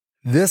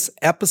This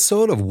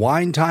episode of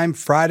Wine Time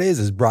Fridays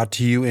is brought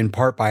to you in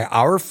part by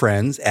our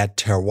friends at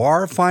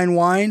Terroir Fine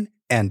Wine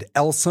and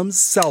Elsom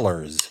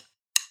Cellars.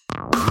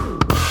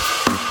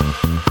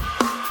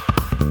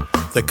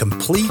 The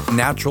complete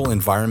natural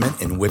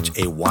environment in which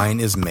a wine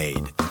is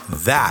made.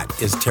 That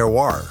is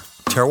Terroir.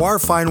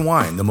 Terroir Fine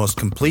Wine, the most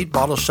complete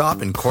bottle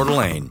shop in Coeur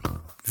d'Alene.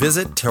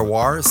 Visit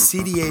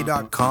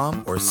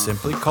terroircda.com or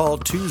simply call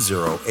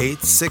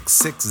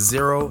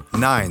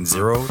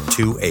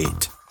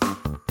 208-660-9028.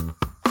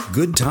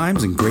 Good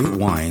times and great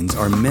wines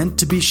are meant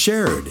to be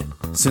shared.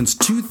 Since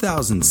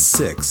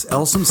 2006,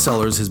 Elsom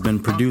Cellars has been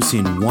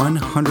producing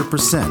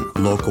 100%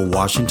 local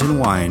Washington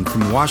wine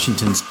from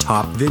Washington's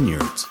top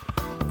vineyards.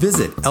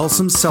 Visit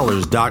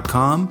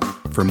elsomcellars.com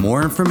for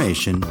more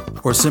information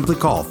or simply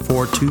call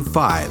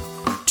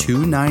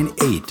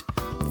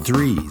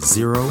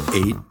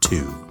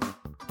 425-298-3082.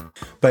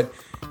 But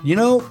you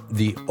know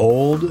the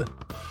old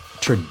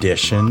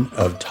tradition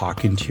of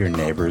talking to your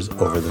neighbors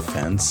over the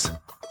fence?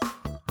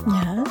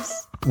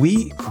 Yes.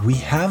 We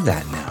have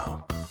that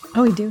now.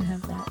 Oh, we do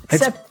have that.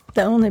 Except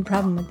the only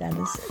problem with that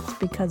is it's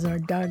because our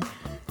dog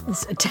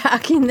is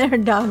attacking their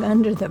dog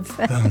under the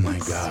fence. Oh my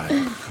God.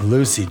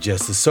 Lucy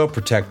just is so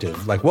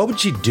protective. Like, what would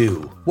she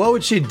do? What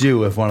would she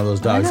do if one of those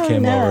dogs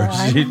came over?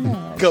 She'd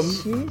come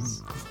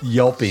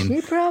yelping.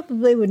 She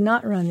probably would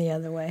not run the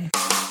other way.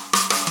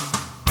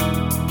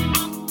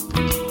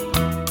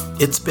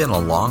 It's been a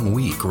long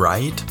week,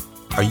 right?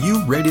 Are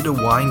you ready to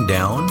wind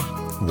down?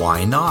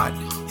 Why not?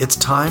 It's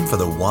time for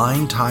the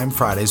Wine Time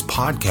Fridays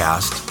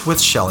podcast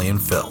with Shelley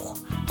and Phil.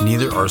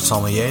 Neither are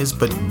sommeliers,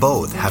 but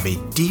both have a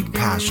deep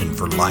passion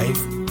for life,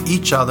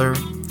 each other,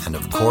 and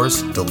of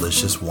course,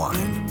 delicious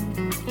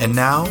wine. And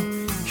now,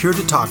 here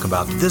to talk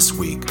about this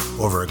week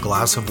over a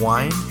glass of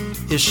wine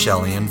is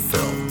Shelley and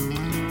Phil.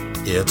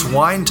 It's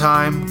wine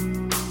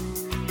time.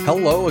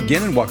 Hello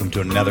again, and welcome to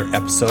another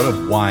episode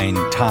of Wine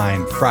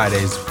Time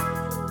Fridays.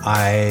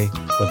 I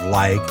would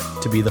like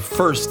to be the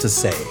first to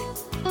say,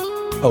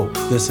 oh,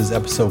 this is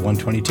episode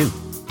 122.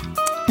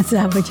 Is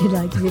that what you'd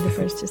like to be the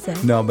first to say?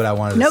 No, but I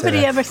wanted to Nobody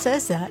say ever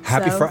says that.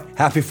 Happy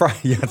Friday.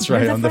 Yeah, that's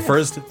right. On the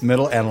first,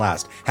 middle, and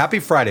last. Happy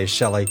Friday,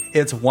 Shelley.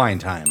 It's wine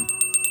time.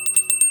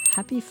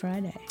 Happy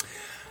Friday.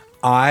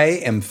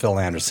 I am Phil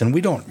Anderson.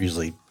 We don't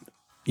usually,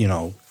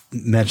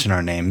 mention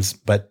our names,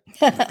 but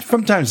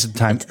from time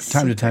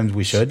to time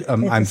we should.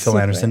 I'm Phil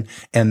Anderson.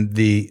 And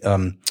the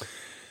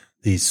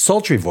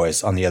sultry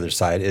voice on the other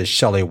side is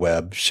Shelley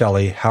Webb.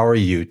 Shelley, how are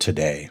you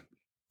today?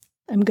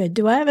 I'm good.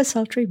 Do I have a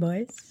sultry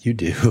voice? You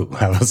do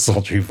have a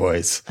sultry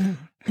voice. Oh,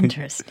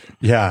 interesting.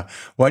 Yeah.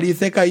 Why do you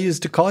think I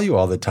used to call you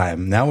all the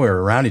time? Now we're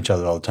around each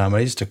other all the time. I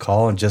used to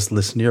call and just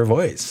listen to your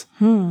voice.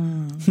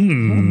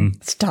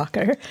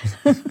 Stalker.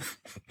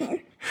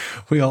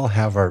 We all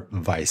have our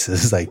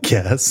vices, I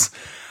guess.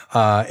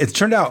 It's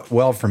turned out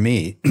well for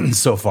me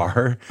so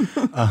far.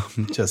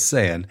 Just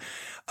saying.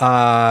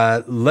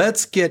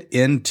 Let's get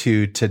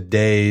into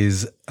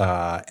today's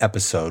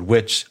episode,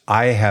 which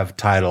I have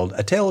titled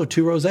A Tale of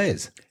Two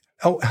Rosés.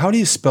 Oh, how do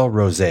you spell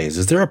rosés?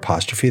 Is there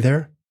apostrophe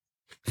there?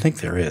 I think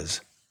there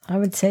is. I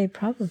would say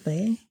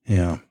probably.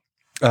 Yeah.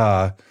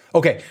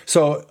 Okay,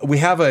 so we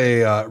have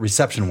a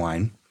reception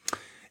wine.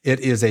 It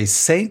is a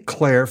St.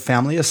 Clair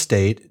Family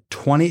Estate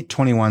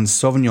 2021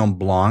 Sauvignon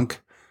Blanc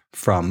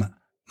from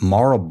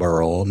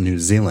Marlborough, New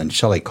Zealand.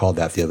 Shelley called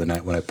that the other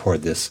night when I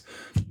poured this,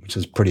 which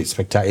is pretty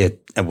spectacular.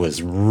 It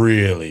was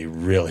really,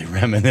 really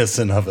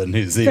reminiscent of a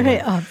New Zealand,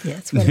 very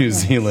obvious. New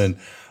Zealand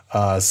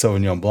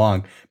Sauvignon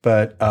Blanc.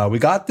 But we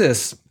got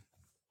this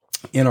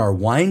in our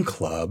wine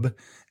club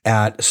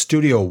at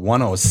Studio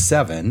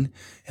 107,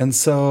 and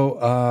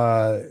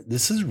so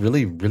this is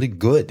really, really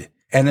good,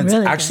 and it's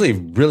really actually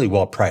really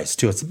well priced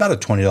too. It's about a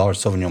 $20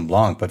 Sauvignon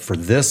Blanc, but for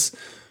this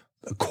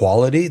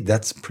quality,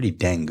 that's pretty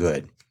dang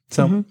good.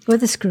 So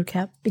with a screw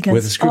cap,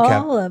 because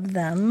all of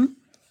them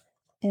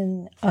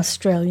in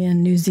Australia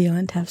and New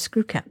Zealand have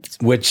screw caps.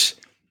 Which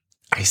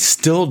I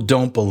still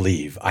don't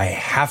believe. I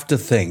have to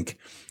think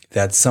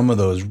that some of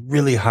those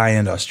really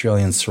high-end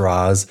Australian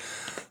Syrahs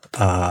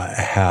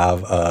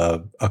have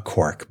a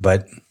cork,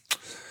 but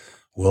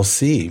we'll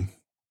see.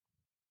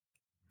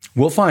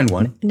 We'll find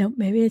one. No,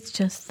 maybe it's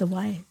just the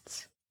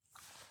whites.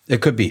 It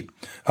could be.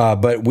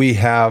 But we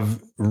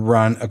have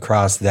run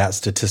across that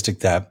statistic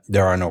that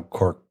there are no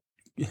corked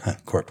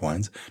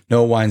wines.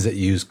 No wines that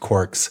use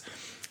corks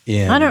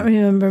in. I don't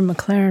remember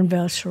McLaren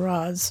Vale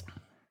Shiraz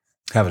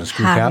having a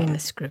screw cap. Having a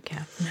screw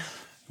cap, no.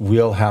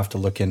 We'll have to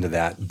look into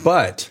that.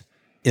 But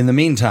in the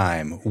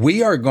meantime,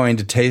 we are going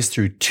to taste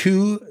through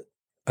two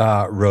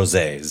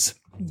rosés.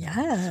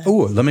 Yeah.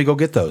 Oh, let me go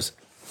get those.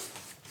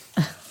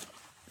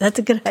 That's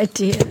a good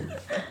idea.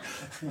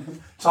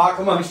 Talk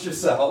amongst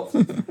yourself.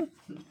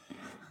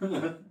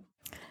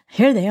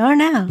 Here they are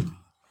now.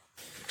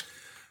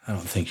 I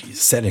don't think you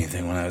said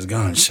anything when I was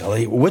gone,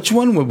 Shelley. Which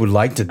one would we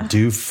like to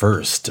do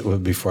first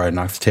before I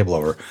knock the table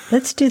over?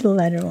 Let's do the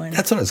lighter one.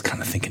 That's what I was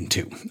kind of thinking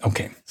too.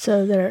 Okay.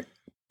 So there are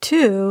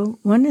two.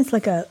 One is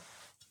like a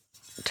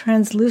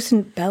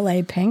translucent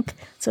ballet pink.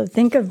 So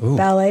think of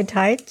ballet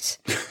tights.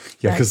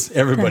 Yeah, because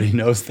everybody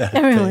knows that.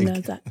 Everyone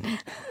knows that.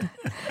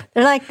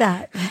 They're like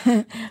that,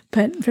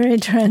 but very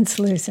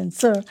translucent.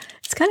 So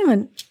it's kind of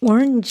an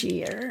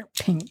orangier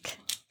pink.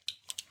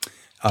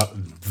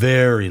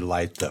 Very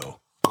light, though.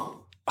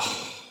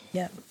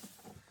 Yep.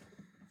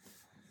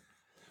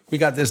 We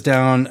got this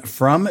down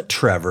from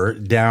Trevor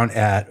down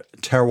at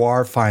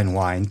Terroir Fine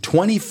Wine,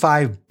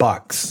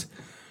 $25.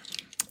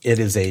 It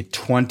is a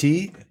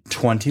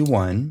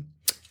 2021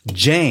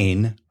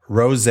 Jane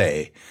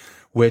Rosé,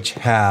 which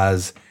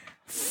has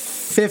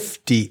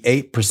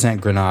 58%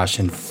 Grenache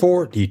and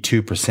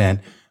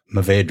 42%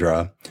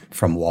 Mourvèdre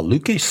from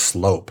Waluke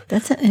Slope.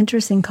 That's an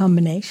interesting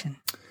combination.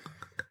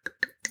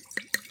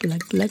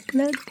 Glug, glug,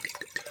 glug.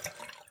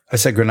 I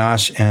said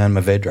Grenache and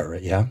Mourvèdre,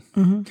 right? Yeah.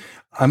 Mm-hmm.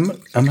 I'm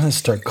going to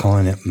start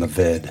calling it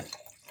Mourvèdre.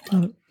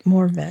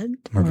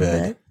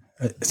 Mourvèdre.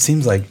 It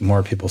seems like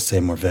more people say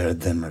Mourvèdre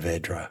than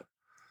Mourvèdre.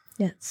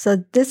 Yeah. So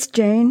this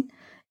Jane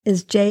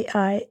is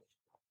J-A.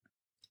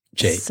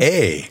 This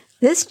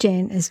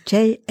Jane is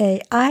JAINE.co.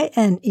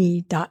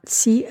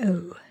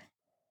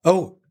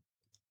 Oh,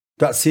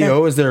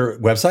 .co is their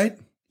website?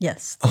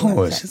 Yes.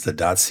 Oh, it's just a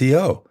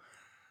 .co.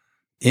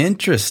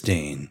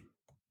 Interesting.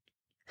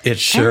 It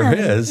sure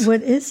is.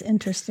 What is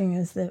interesting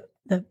is that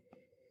the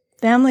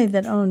family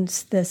that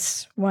owns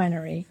this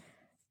winery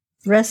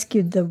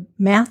rescued the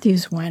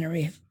Matthews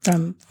Winery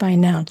from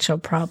financial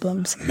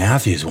problems.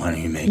 Matthews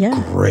Winery make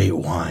great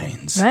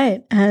wines.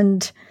 Right.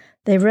 And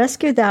they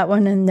rescued that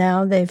one, and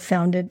now they've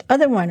founded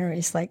other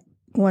wineries like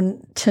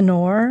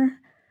Tenor,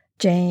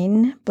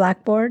 Jane,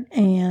 Blackboard,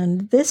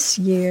 and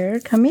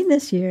coming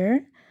this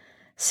year,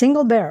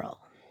 Single Barrel.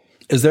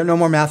 Is there no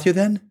more Matthew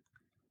then?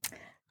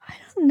 I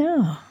don't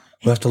know.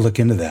 We'll have to look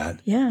into that.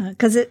 Yeah,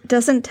 because it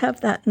doesn't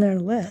have that in their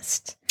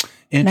list.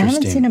 Interesting. And I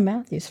haven't seen a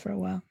Matthews for a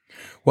while.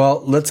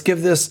 Well, let's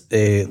give this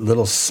a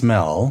little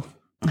smell.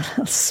 A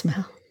little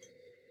smell.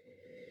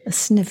 A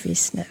sniffy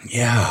sniff.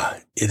 Yeah,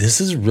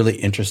 this is really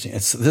interesting.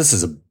 This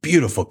is a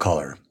beautiful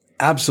color.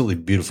 Absolutely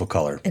beautiful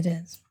color. It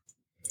is.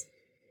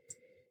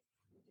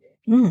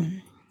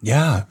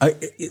 Yeah.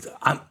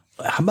 How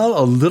about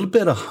a little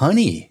bit of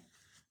honey?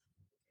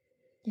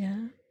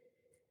 Yeah.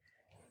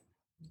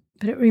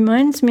 But it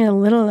reminds me a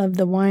little of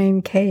the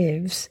Wine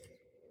Caves.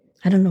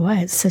 I don't know why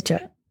it's such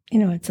a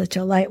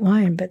light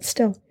wine, but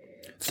still.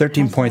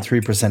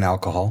 13.3%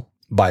 alcohol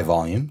by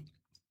volume.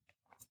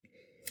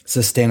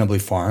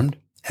 Sustainably farmed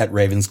at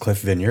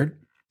Ravenscliff Vineyard.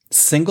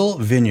 Single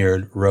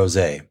vineyard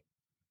rosé.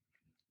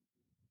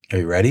 Are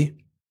you ready?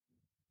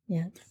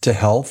 Yeah.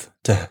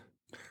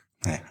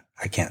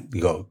 I can't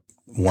go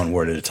one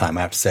word at a time.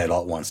 I have to say it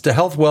all at once. To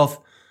health,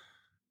 wealth.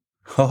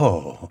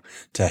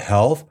 To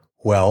health,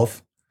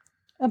 wealth.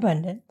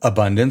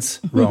 Abundance,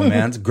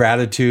 romance,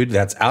 gratitude.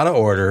 That's out of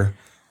order.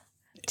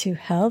 To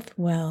health,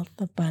 wealth,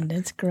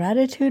 abundance,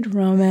 gratitude,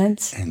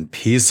 romance. And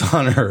peace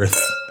on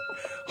earth.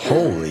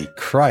 Holy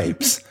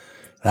cripes.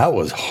 That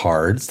was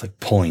hard. It's like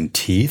pulling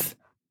teeth.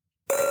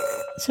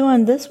 So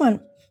on this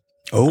one,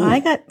 I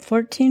got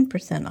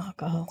 14%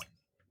 alcohol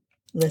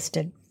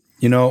listed.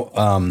 You know,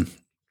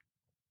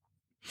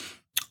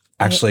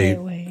 actually,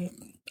 wait.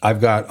 I've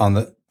got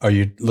are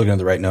you looking at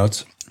the right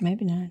notes?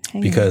 Maybe not.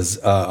 Because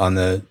on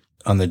the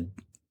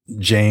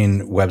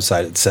Jane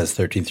website, it says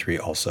 13.3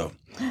 also.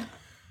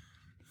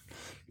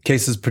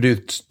 Cases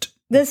produced.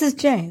 This is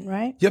Jane,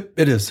 right? Yep,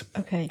 it is.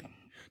 Okay.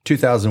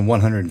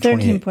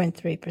 2,128.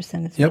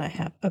 13.3% is what I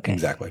have. Okay.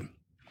 Exactly.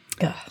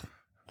 Ugh.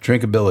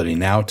 Drinkability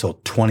now till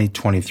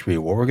 2023.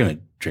 Well, we're going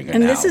to drink it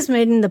and now. this is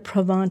made in the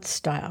Provence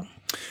style.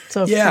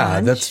 So yeah,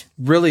 French. That's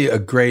really a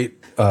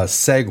great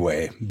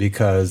segue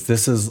because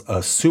this is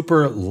a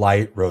super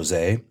light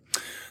rosé.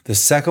 The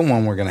second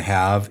one we're going to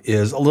have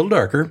is a little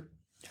darker.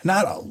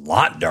 Not a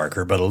lot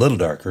darker, but a little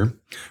darker,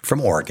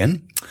 from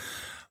Oregon.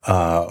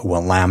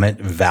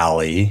 Willamette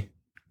Valley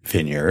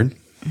Vineyard,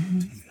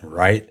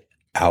 right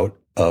out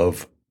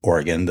of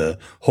Oregon, the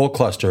whole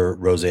cluster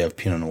rosé of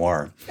Pinot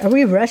Noir. Are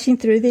we rushing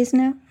through these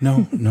now?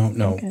 No,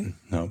 Okay.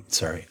 no,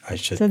 sorry. I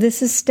should. So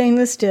this is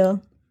stainless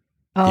steel,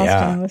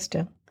 stainless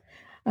steel.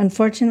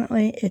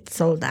 Unfortunately, it's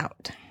sold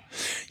out.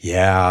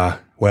 Yeah,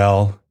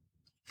 well,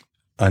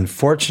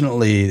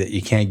 unfortunately that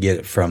you can't get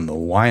it from the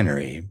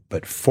winery,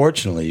 but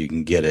fortunately you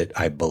can get it,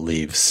 I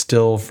believe,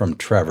 still from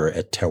Trevor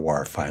at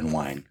Terroir Fine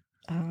Wine.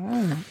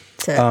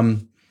 So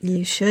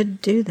you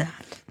should do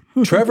that.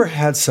 Trevor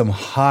had some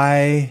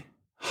high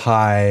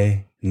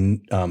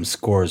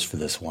scores for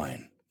this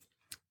wine.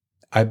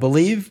 I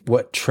believe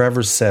what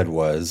Trevor said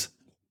was,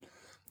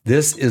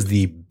 this is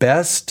the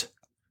best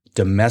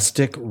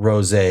domestic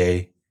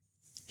rosé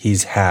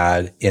he's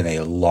had in a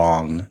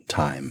long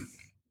time.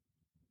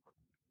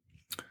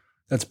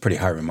 That's a pretty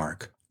high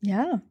remark.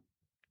 Yeah,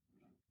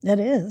 it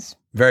is.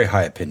 Very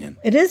high opinion.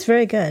 It is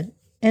very good.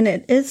 And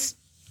it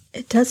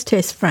does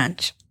taste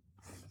French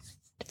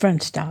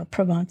style,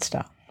 Provence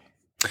style.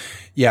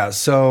 Yeah.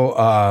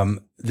 So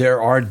there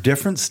are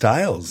different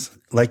styles,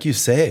 like you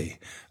say.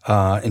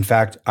 In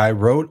fact, I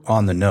wrote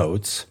on the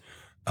notes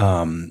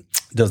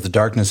does the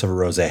darkness of a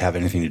rosé have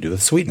anything to do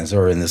with sweetness,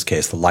 or in this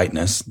case, the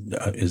lightness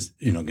is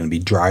going to be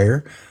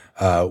drier?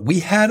 We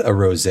had a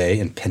rosé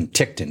in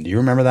Penticton. Do you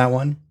remember that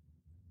one?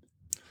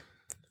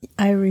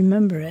 I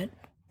remember it.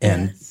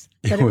 And yes,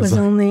 but it was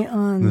only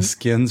on the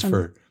skins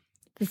for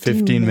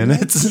 15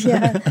 minutes.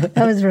 Yeah,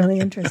 that was really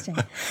interesting.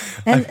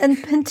 And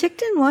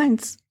Penticton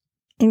wines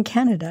in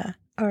Canada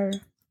are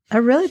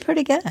really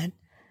pretty good.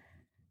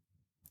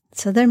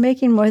 So they're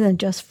making more than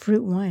just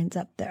fruit wines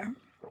up there.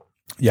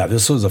 Yeah,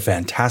 this was a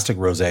fantastic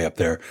rosé up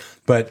there,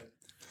 but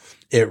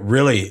it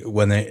really,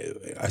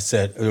 I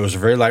said, it was a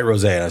very light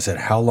rosé, and I said,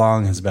 how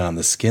long has it been on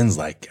the skins?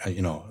 Like a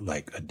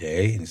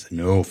day? And he said,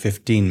 no,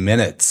 15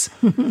 minutes.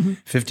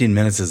 15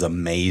 minutes is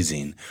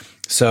amazing.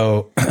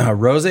 So a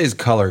rosé's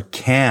color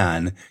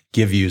can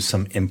give you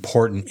some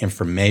important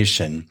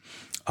information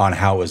on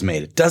how it was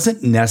made. It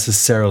doesn't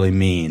necessarily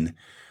mean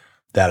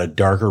that a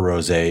darker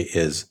rosé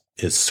is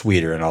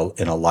sweeter and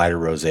a lighter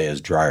rosé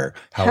is drier.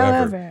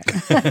 However,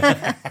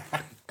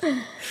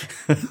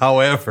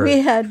 we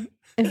had,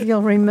 if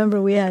you'll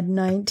remember, we had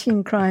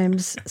 19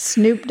 Crimes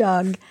Snoop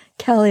Dogg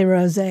Kelly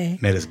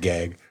Rosé. Made us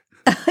gag.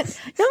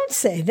 Don't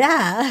say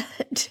that.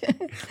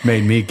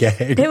 Made me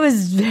gag. It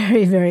was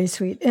very, very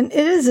sweet. And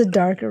it is a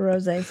darker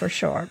rosé for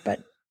sure,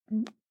 but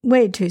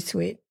way too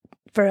sweet.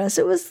 For us,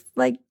 it was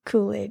like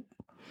Kool-Aid.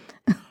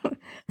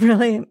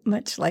 Really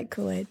much like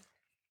Kool-Aid.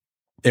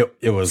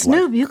 It was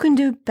Snoop, you can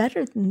do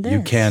better than this.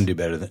 You can do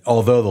better than.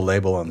 Although the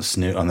label on the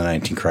Snoop on the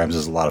 19 Crimes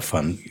is a lot of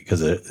fun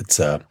because it's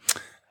what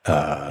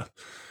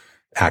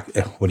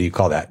do you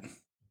call that?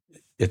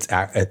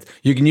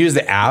 You can use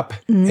the app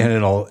and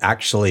it'll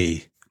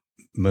actually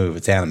move.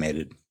 It's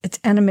animated. It's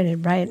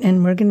animated, right?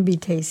 And we're going to be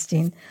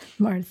tasting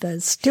Martha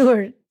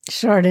Stewart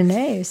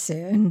Chardonnay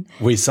soon.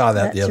 We saw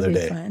that the other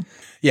day. Fun.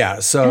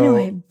 Yeah. So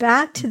anyway,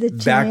 back to the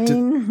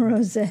Jane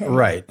Rosé.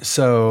 Right.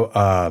 So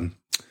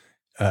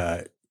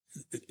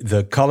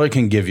the color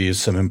can give you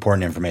some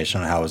important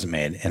information on how it was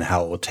made and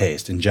how it will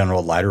taste. In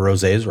general, lighter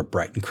rosés are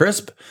bright and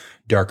crisp.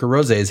 Darker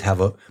rosés have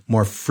a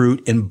more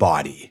fruit and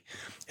body.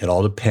 It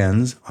all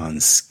depends on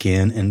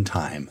skin and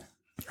time,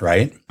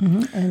 right?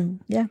 Mm-hmm.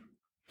 And yeah.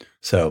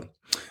 So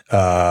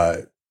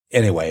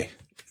anyway,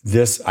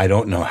 this, I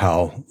don't know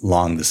how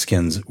long the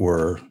skins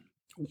were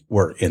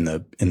in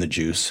the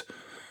juice,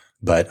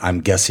 but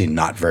I'm guessing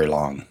not very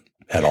long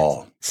at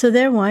all. So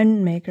their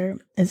winemaker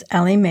is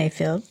Allie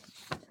Mayfield.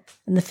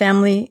 And the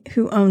family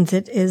who owns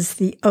it is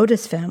the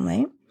Otis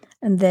family,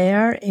 and they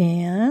are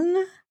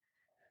in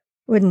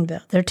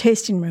Woodinville. Their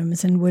tasting room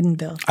is in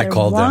Woodinville. I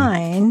called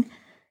them.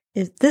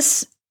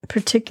 This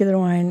particular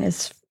wine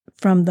is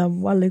from the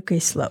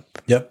Waluke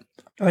Slope. Yep.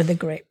 Or the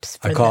grapes.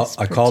 I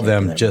called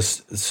them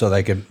just so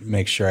they could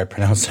make sure I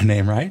pronounced their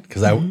name right,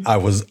 because I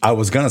was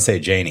going to say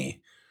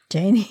Janie.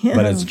 Janie,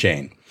 but it's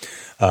Jane.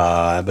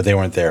 But they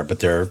weren't there. But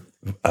their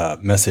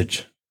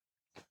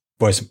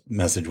voice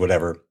message,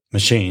 whatever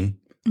machine.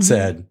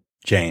 Said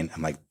Jane.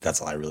 I'm like, that's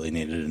all I really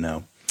needed to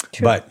know.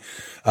 True. But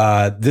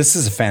this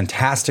is a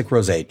fantastic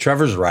rosé.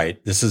 Trevor's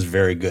right. This is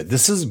very good.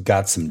 This has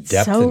got some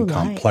depth and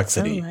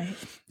complexity. So light.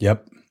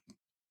 Yep.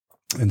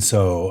 And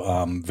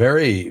so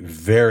very,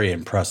 very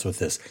impressed with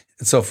this.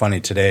 It's so funny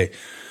today.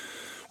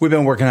 We've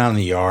been working out in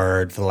the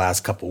yard for the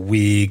last couple of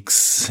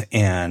weeks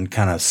and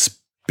kind of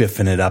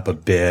spiffing it up a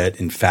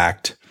bit. In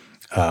fact,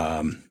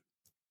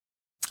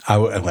 I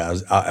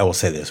will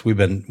say this. We've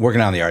been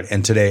working out in the yard,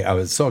 and today I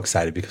was so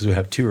excited because we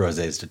have 2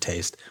 rosés to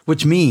taste,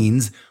 which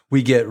means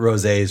we get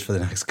rosés for the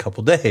next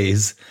couple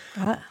days,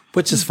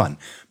 which is fun.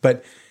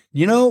 But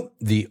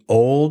the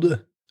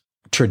old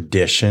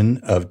tradition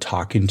of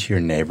talking to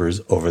your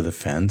neighbors over the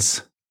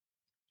fence?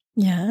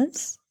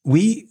 Yes.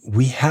 We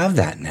have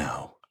that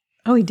now.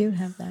 Oh, we do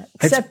have that.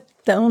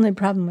 Except the only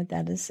problem with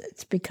that is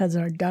it's because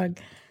our dog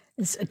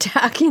is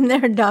attacking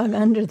their dog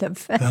under the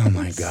fence. Oh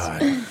my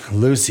God.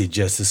 Lucy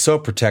just is so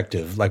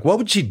protective. Like, what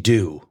would she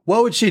do?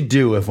 What would she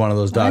do if one of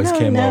those dogs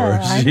came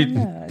over? She'd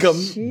come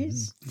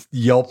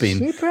yelping.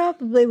 She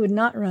probably would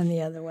not run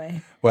the other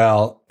way.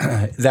 Well,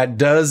 that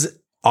does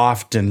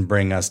often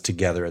bring us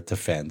together at the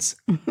fence.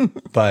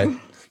 But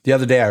the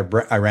other day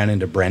I ran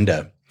into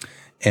Brenda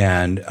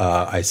and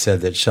I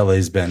said that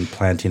Shelley's been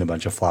planting a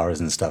bunch of flowers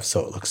and stuff,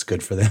 so it looks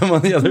good for them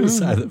on the other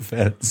side of the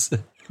fence.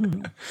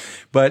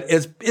 But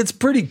it's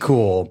pretty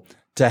cool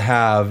to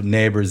have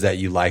neighbors that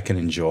you like and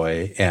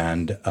enjoy,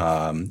 and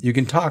you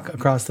can talk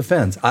across the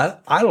fence.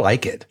 I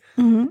like it,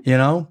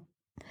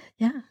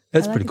 Yeah.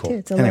 It's pretty cool.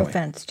 It's a low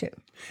fence, too.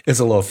 It's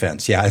a low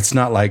fence. Yeah, it's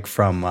not like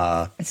from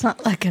it's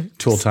not like a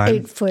Tool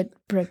Time 8-foot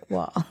brick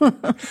wall.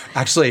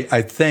 Actually,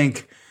 I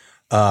think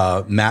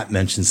Matt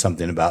mentioned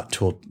something about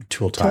Tool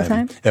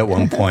Time at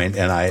one point,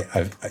 and I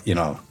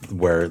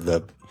where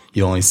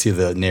you only see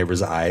the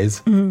neighbor's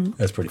eyes.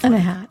 That's pretty funny.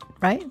 And a hat,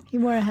 right? He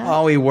wore a hat.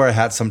 Oh, he wore a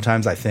hat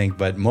sometimes, I think,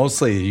 but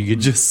mostly you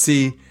could just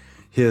see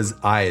his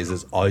eyes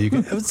is all you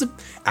could. It was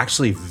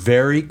actually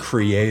very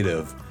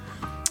creative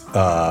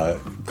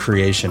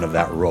creation of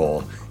that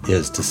role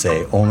is to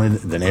say only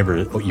the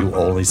neighbor, you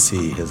only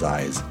see his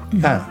eyes. We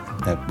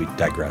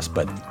digress,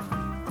 but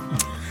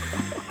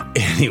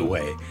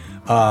anyway,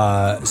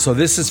 So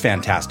this is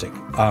fantastic.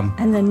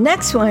 And the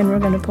next wine we're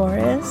going to pour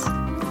is...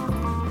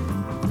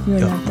 You're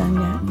not done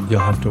yet. You'll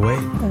have to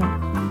wait.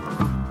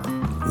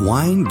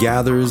 Wine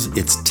gathers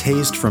its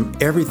taste from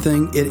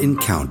everything it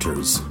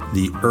encounters.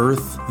 The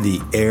earth,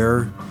 the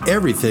air,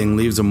 everything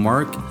leaves a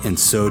mark, and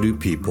so do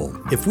people.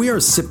 If we are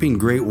sipping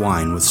great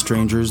wine with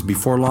strangers,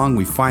 before long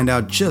we find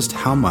out just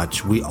how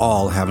much we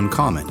all have in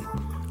common.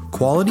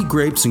 Quality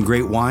grapes and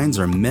great wines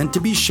are meant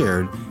to be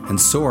shared, and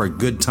so are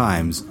good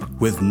times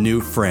with new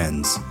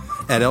friends.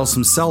 At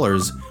Elsom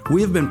Cellars,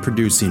 we have been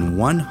producing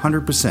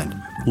 100%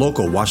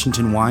 local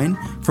Washington wine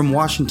from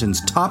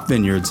Washington's top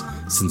vineyards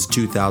since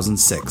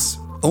 2006.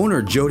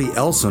 Owner Jody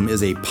Elsom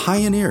is a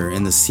pioneer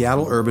in the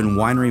Seattle urban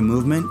winery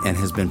movement and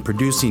has been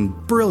producing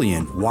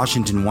brilliant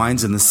Washington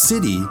wines in the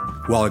city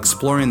while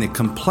exploring the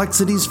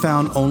complexities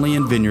found only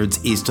in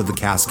vineyards east of the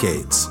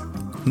Cascades.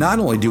 Not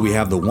only do we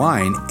have the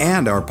wine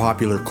and our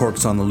popular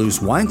Corks on the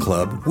Loose wine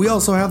club, we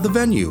also have the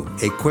venue,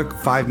 a quick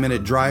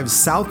 5-minute drive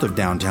south of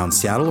downtown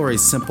Seattle or a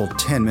simple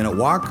 10-minute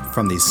walk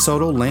from the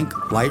Soto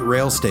Link light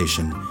rail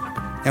station.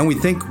 And we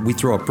think we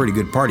throw a pretty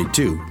good party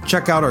too.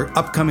 Check out our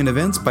upcoming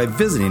events by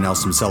visiting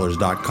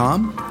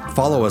elsomcellars.com.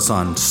 Follow us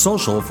on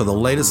social for the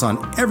latest on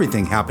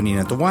everything happening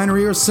at the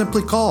winery, or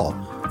simply call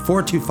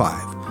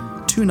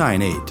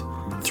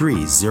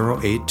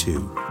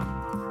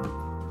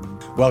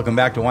 425-298-3082. Welcome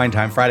back to Wine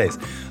Time Fridays.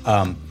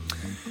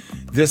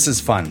 This is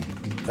fun.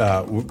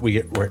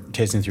 We're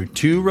tasting through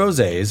 2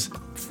 rosés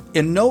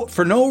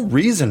for no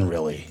reason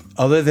really,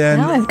 other than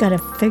now I've got to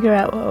figure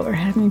out what we're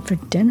having for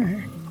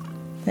dinner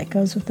that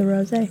goes with the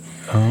rosé.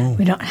 Oh,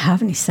 we don't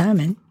have any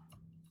salmon.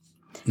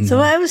 No. So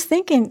I was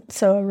thinking,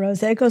 so a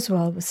rosé goes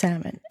well with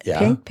salmon.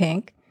 Yeah.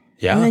 Pink.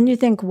 Yeah. And then you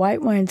think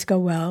white wines go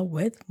well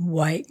with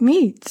white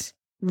meats.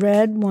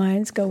 Red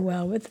wines go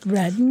well with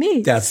red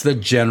meats. That's the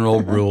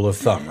general rule of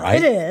thumb,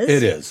 right? It is.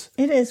 It is.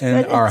 It is. In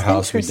but our it's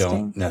house, we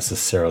don't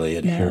necessarily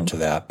adhere to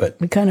that,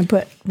 but we kind of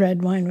put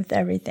red wine with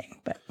everything.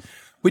 But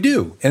we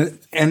do, and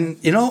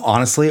you know,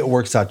 honestly, it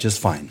works out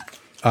just fine.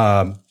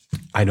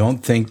 I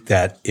don't think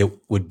that it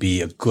would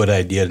be a good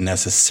idea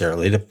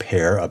necessarily to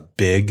pair a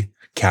big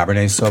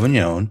Cabernet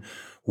Sauvignon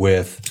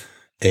with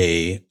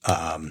a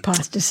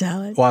pasta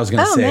salad. Well, I was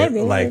going to say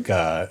maybe. Like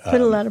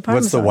put a lot of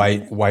what's the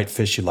Parmesan white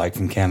fish you like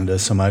from Canada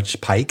so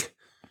much? Pike.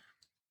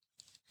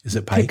 Is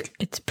it pike?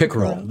 It's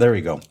pickerel. There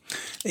we go.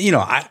 You know,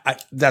 I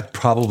that's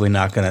probably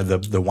not going to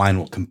the wine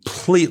will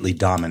completely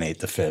dominate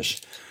the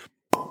fish.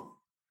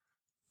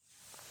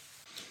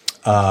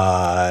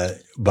 But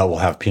we'll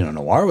have Pinot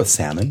Noir with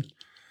salmon.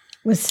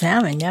 With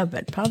salmon, yeah,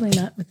 but probably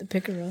not with the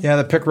pickerel. Yeah,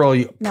 the pickerel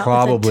you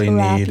probably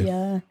need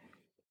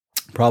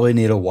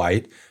a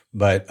white,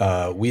 but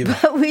But we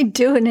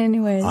do it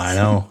anyways. I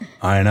know,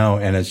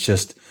 and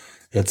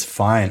it's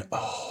fine.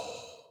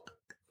 Oh,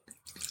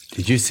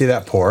 did you see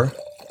that pour?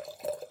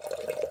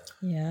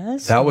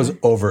 Yes, that was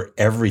over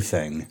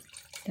everything.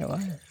 It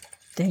was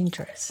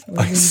dangerous.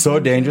 It's so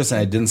dangerous, and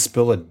I didn't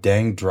spill a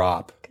dang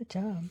drop. Good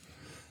job.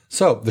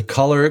 So the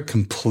color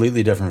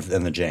completely different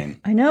than the Jane.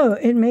 I know.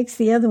 It makes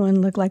the other one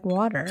look like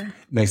water.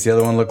 Makes the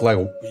other one look like,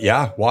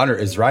 water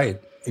is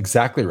right.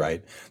 Exactly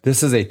right.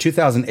 This is a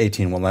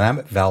 2018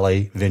 Willamette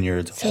Valley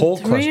Vineyards whole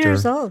 3 cluster.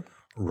 years old.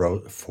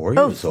 4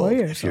 years old.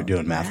 Years if you're old.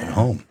 doing math at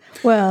home.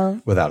 Well,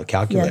 without a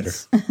calculator.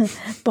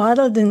 Yes.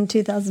 Bottled in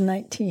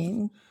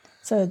 2019.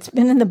 So it's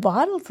been in the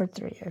bottle for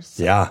 3 years.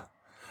 Yeah.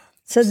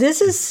 So this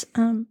is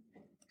an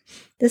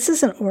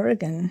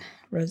Oregon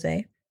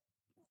rosé.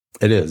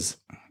 It is.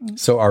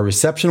 So our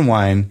reception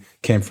wine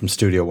came from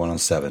Studio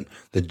 107.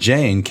 The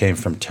Jane came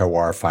from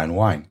Terroir Fine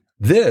Wine.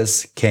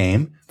 This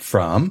came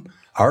from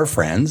our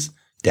friends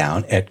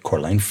down at Coeur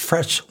d'Alene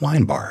Fresh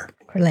Wine Bar.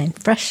 Coeur d'Alene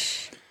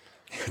Fresh.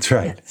 That's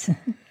right. Yes.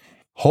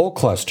 Whole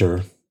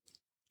cluster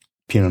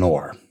Pinot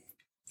Noir.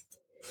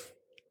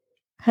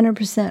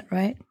 100%,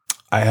 right?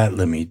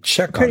 Let me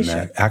check on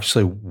that. Sure.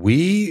 Actually,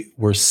 we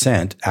were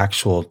sent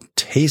actual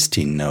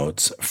tasting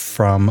notes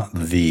from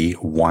the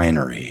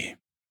winery.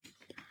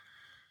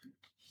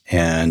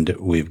 And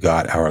we've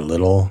got our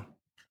little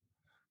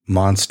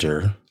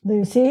monster.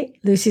 Lucy.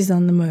 Lucy's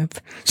on the move.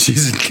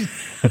 She's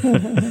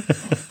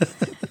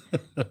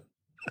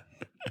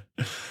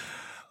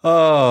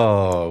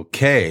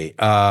okay.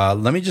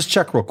 Let me just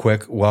check real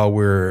quick while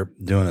we're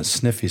doing a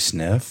sniffy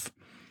sniff.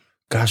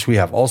 Gosh, we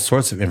have all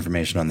sorts of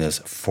information on this.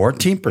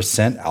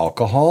 14%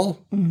 alcohol?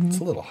 Mm-hmm. It's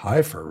a little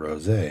high for a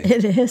rosé.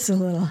 It is a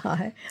little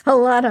high. A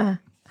lot of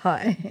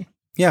high.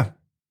 Yeah.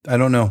 I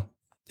don't know.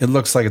 It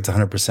looks like it's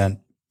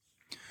 100%.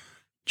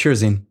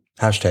 Cheersing.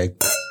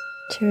 Hashtag.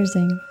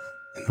 Cheersing.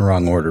 In the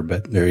wrong order,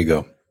 but there you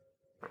go.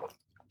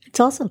 It's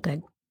also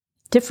good.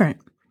 Different.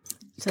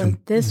 So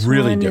this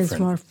really one different. Is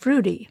more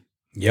fruity.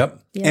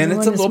 Yep. And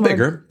it's a little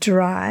bigger.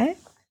 Dry.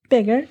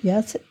 Bigger.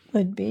 Yes, it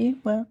would be.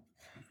 Well,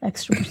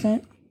 extra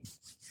percent.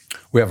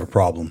 We have a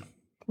problem.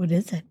 What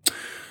is it?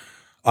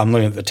 I'm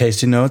looking at the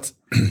tasting notes.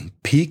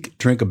 Peak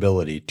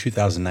drinkability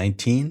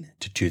 2019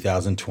 to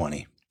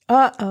 2020.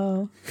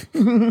 Uh-oh.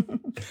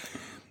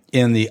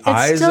 In the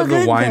eyes of the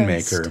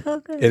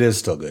winemaker, it is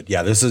still good.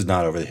 Yeah, this is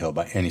not over the hill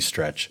by any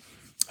stretch.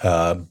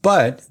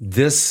 But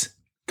this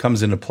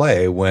comes into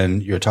play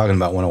when you're talking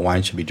about when a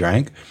wine should be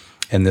drank.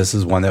 And this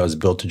is one that was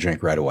built to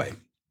drink right away.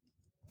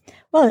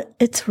 Well,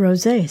 it's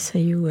rosé, so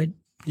you would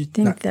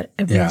think that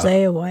a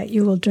rosé, a white,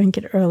 you will drink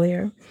it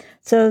earlier.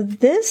 So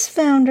this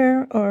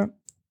founder, or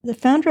the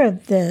founder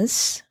of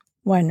this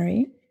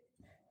winery,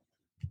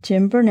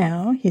 Jim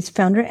Burnell, he's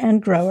founder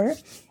and grower.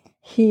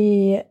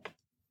 He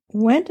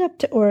went up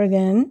to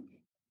Oregon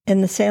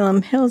in the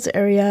Salem Hills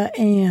area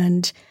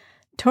and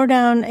tore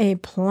down a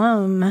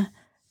plum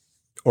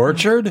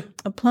orchard.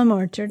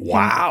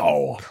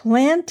 Wow!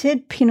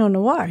 Planted Pinot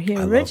Noir. He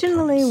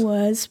originally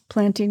was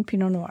planting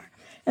Pinot Noir,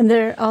 and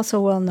they're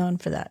also well known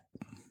for that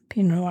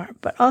Pinot Noir.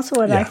 But also,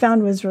 what I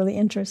found was really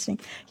interesting.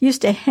 He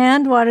used to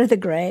hand water the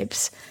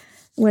grapes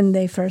when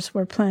they first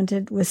were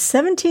planted with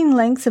 17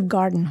 lengths of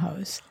garden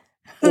hose.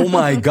 Oh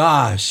my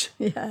gosh!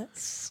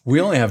 Yes.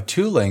 We only have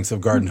 2 lengths of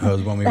garden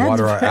hose when we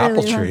water our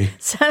apple tree.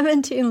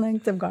 17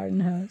 lengths of garden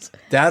hose.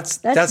 That's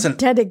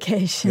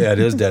dedication. Yeah, it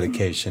is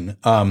dedication.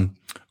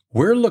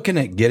 We're looking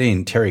at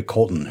getting Terry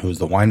Colton, who's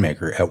the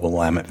winemaker at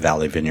Willamette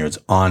Valley Vineyards,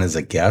 on as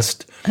a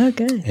guest. Oh,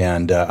 good.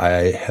 And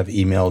I have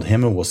emailed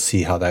him, and we'll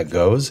see how that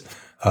goes.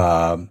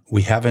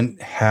 We haven't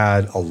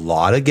had a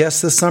lot of guests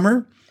this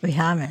summer. We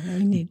haven't.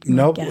 We need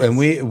more guests. And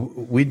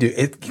we do.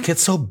 It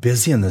gets so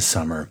busy in the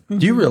summer. Mm-hmm.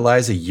 Do you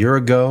realize a year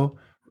ago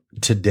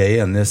today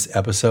on this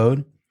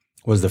episode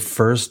was the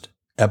first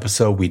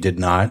episode we did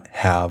not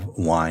have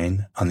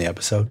wine on the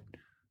episode?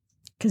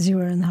 Because you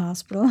were in the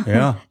hospital.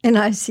 Yeah. In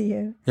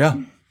ICU.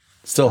 Yeah.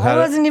 Still had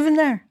I wasn't even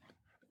there.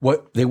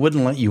 What? They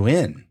wouldn't let you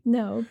in.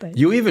 No, but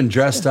you even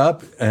dressed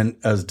up and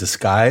as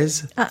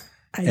disguise. I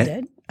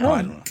did. Oh,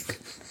 I don't know.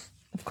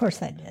 Of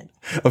course I did.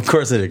 Of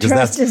course I did.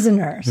 Dressed as a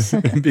nurse.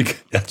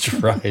 That's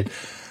right.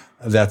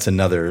 That's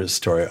another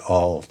story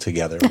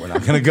altogether we're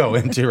not going to go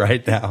into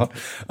right now.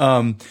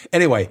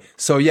 Anyway,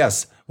 so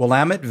yes,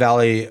 Willamette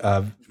Valley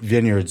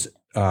Vineyards,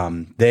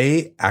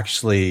 they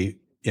actually,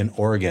 in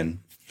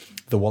Oregon,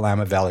 the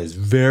Willamette Valley is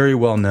very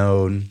well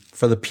known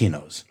for the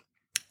Pinots,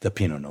 the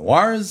Pinot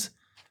Noirs,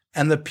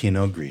 and the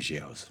Pinot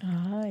Grigios.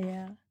 Oh,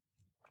 yeah.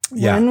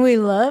 Yeah. One we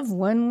love,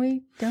 one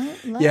we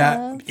don't love.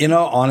 Yeah.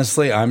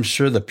 Honestly, I'm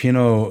sure the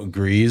Pinot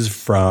Gris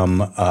from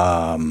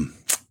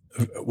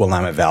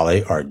Willamette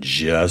Valley are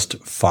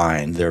just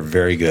fine. They're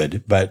very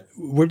good. But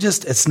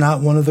it's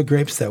not one of the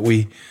grapes that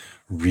we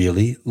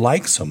really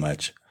like so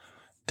much.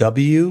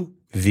 Willamette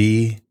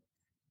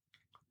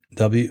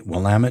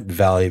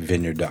Valley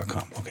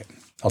Vineyard.com. Okay.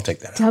 I'll take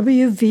that out.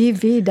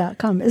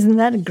 WVV.com. Isn't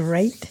that a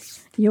great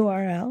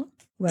URL?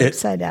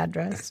 Website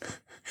address.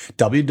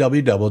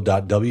 www.wvv.com.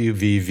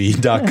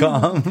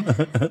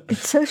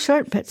 It's so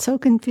short, but so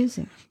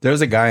confusing. There was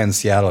a guy in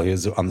Seattle. He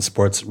was on the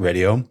sports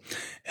radio,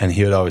 and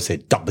he would always say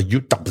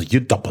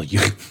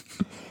www,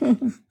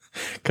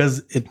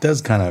 because it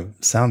does kind of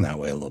sound that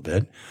way a little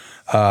bit.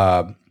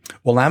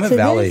 Willamette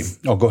Valley.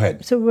 Go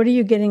ahead. So what are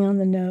you getting on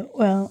the nose?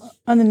 Well,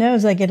 on the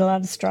nose, I get a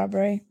lot of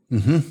strawberry.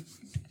 Mm-hmm.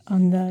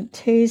 On the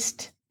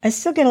taste, I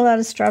still get a lot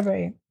of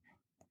strawberry.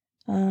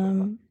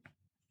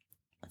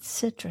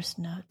 Citrus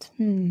notes.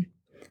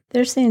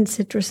 They're saying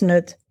citrus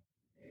notes.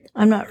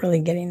 I'm not really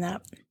getting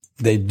that.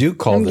 They do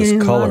call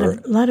this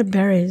color a lot of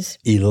berries.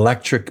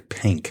 Electric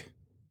pink.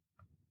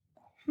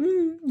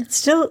 It's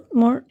still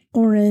more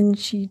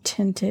orangey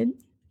tinted.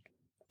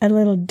 A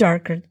little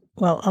darker.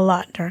 Well, a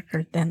lot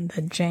darker than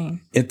the Jane.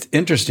 It's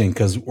interesting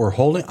because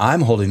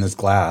I'm holding this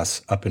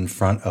glass up in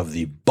front of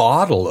the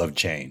bottle of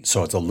Jane.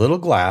 So it's a little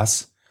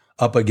glass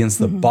up against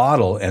the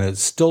bottle, and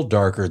it's still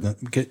darker.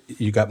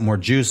 You got more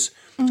juice.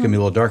 It's going to be a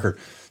little darker.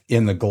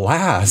 In the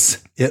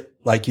glass, it,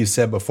 like you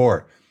said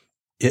before,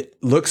 it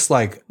looks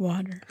like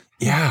water.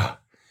 Yeah.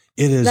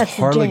 It is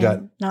hardly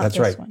got. That's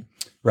right. One.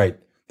 Right.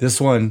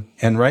 This one,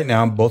 and right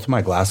now, both of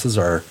my glasses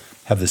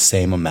have the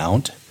same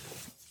amount.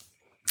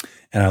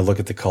 And I look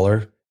at the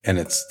color, and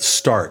it's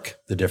stark,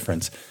 the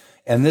difference.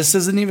 And this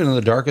isn't even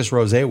the darkest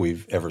rosé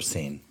we've ever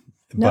seen.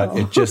 But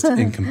it just,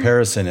 in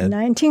comparison,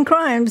 19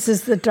 Crimes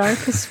is the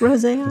darkest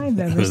rosé I've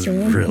ever seen.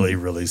 It was really,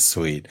 really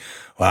sweet.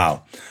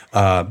 Wow.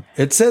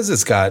 It says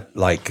it's got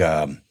like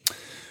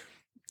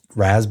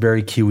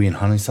raspberry, kiwi, and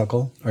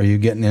honeysuckle. Are you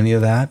getting any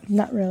of that?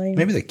 Not really.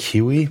 Maybe the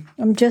kiwi?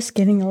 I'm just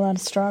getting a lot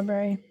of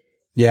strawberry.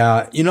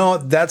 Yeah.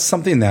 That's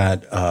something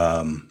that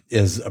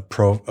is a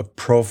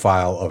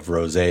profile of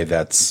rosé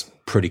that's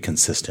pretty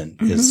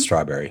consistent is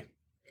strawberry.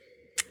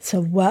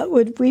 So what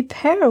would we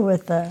pair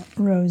with a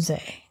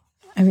rosé?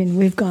 I mean,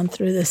 we've gone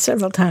through this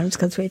several times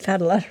because we've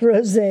had a lot of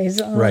rosés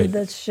on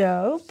this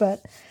show.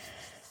 But,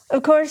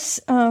 of course,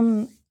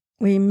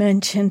 we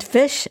mentioned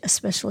fish,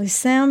 especially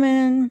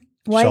salmon,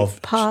 white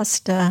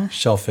pasta.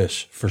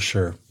 Shellfish, for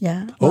sure.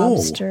 Yeah,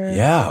 lobster. Oh,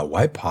 yeah,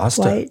 white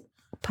pasta. White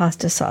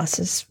pasta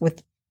sauces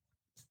with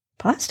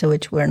pasta,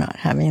 which we're not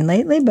having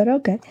lately, but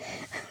okay.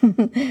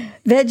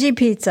 Veggie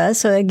pizza,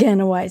 so again,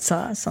 a white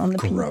sauce on the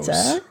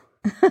pizza.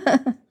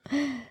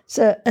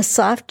 So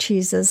soft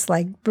cheeses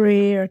like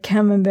brie or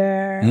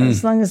camembert,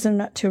 as long as they're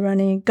not too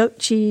runny. Goat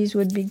cheese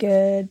would be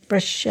good.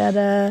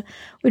 Bruschetta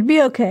would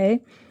be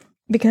okay.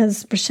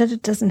 Because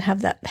bruschetta doesn't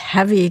have that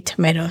heavy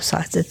tomato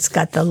sauce. It's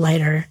got the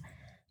lighter,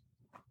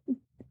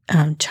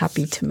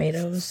 choppy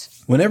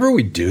tomatoes. Whenever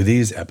we do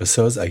these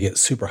episodes, I get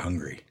super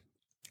hungry.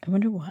 I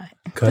wonder why.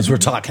 Because we're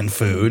talking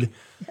food.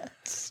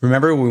 Yes.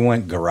 Remember we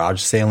went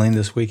garage sailing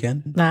this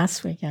weekend?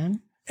 Last weekend.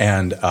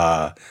 And, we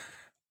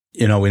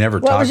never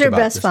talked about What was your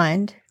best this.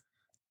 find?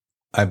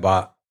 I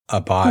bought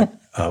a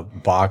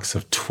box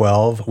of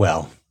 12.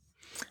 Well,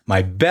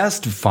 my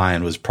best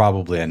find was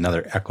probably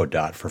another Echo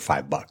Dot for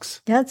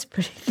 $5. That's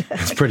pretty good.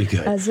 It's pretty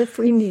good. As if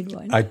we need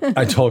one.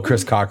 I told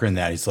Chris Cochran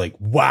that. He's like,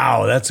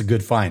 wow, that's a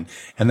good find.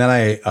 And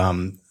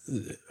then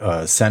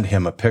I sent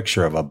him a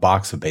picture of a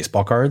box of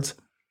baseball cards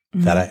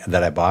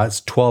that I bought.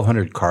 It's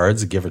 1,200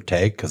 cards, give or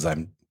take, because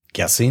I'm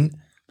guessing.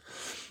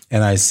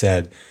 And I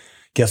said,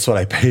 guess what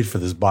I paid for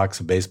this box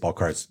of baseball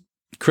cards?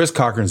 Chris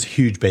Cochran's a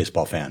huge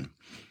baseball fan.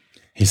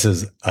 He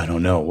says, I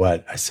don't know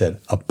what. I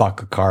said,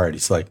 $1 a card.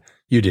 He's like,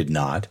 you did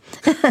not.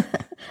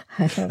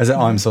 I said,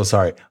 oh, I'm so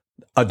sorry.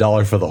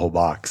 $1 for the whole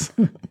box.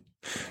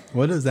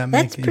 What does that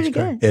make? That's pretty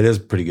good. It is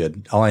pretty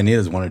good. All I need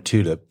is one or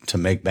two to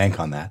make bank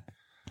on that.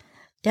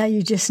 Yeah,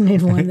 you just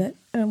need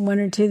one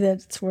or two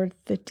that's worth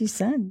 50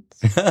 cents.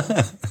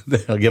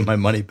 Then I'll get my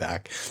money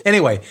back.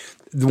 Anyway,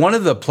 one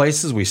of the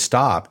places we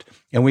stopped,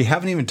 and we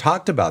haven't even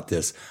talked about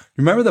this.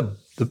 Remember the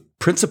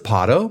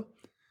Principato?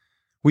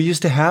 We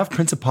used to have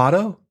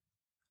Principato.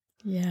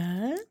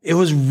 Yeah. It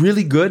was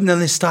really good, and then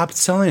they stopped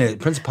selling it.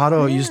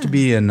 Principato used to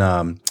be in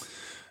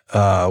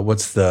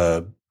what's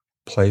the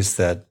place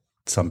that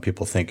some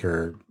people think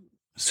are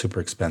super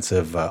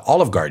expensive?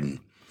 Olive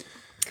Garden.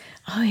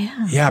 Oh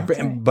yeah. Yeah,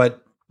 right.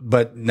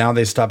 but now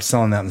they stopped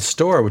selling that in the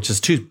store, which is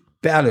too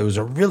bad. It was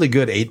a really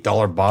good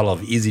 $8 bottle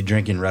of easy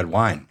drinking red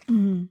wine.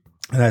 Mm-hmm.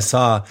 And I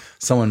saw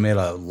someone made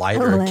a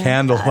lighter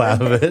candle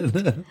out of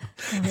it.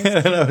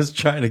 And I was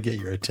trying to get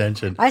your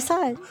attention. I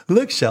saw it.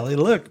 Look, Shelley,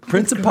 look,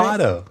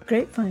 Principato.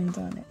 Grapevines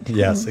on it.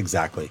 Yes,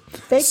 exactly.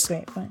 Fake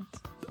grapevines.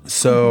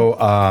 So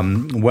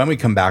when we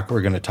come back,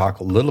 we're going to talk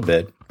a little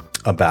bit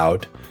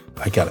about,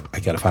 I got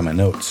to find my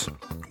notes.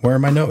 Where are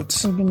my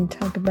notes? We're going to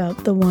talk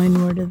about the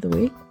wine word of the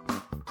week.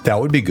 That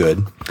would be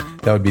good.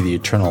 That would be the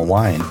eternal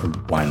wine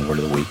word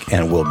of the week.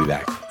 And we'll be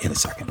back in a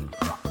second.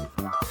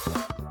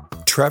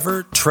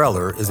 Trevor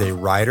Treller is a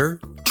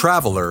writer,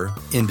 traveler,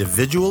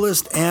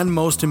 individualist, and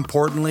most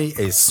importantly,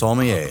 a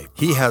sommelier.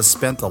 He has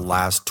spent the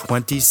last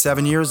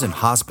 27 years in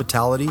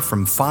hospitality,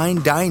 from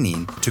fine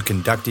dining to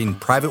conducting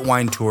private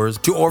wine tours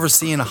to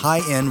overseeing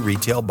high-end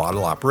retail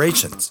bottle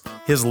operations.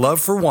 His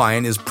love for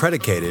wine is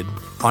predicated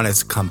on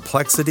its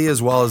complexity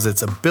as well as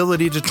its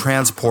ability to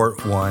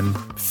transport one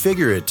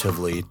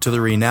figuratively to the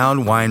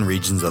renowned wine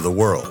regions of the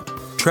world.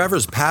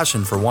 Trevor's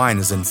passion for wine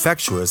is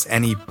infectious,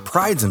 and he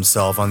prides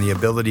himself on the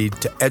ability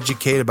to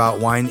educate about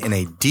wine in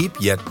a deep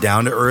yet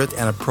down-to-earth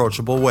and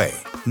approachable way.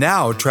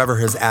 Now, Trevor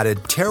has added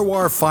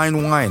Terroir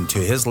Fine Wine to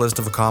his list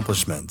of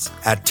accomplishments.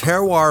 At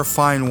Terroir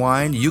Fine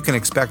Wine, you can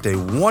expect a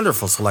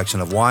wonderful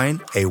selection of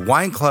wine, a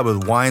wine club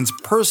with wines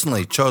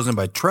personally chosen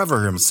by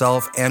Trevor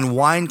himself, and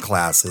wine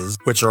classes,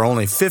 which are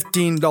only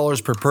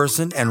 $15 per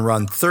person and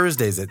run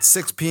Thursdays at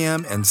 6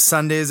 p.m. and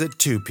Sundays at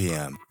 2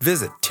 p.m.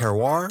 Visit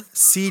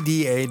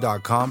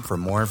terroircda.com for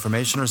more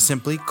information or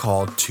simply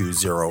call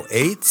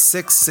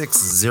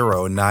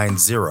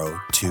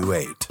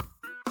 208-660-9028.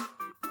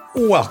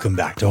 Welcome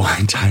back to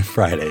Wine Time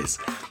Fridays,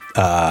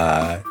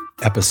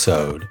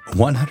 episode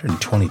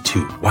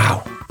 122.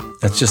 Wow,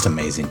 that's just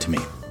amazing to me.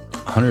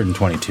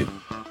 122.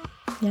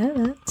 Yeah,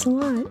 that's a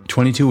lot.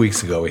 22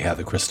 weeks ago, we had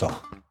the Cristal.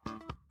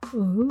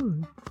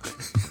 Ooh.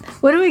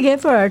 What do we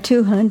get for our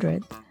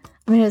 200th?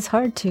 I mean, it's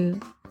hard to.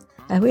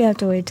 We have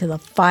to wait till the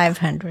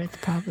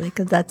 500th probably,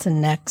 because that's the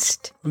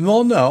next.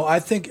 Well, no,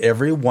 I think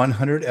every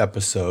 100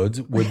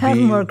 episodes would have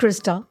be more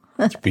Cristal.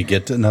 We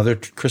get another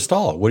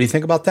Cristal. What do you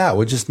think about that?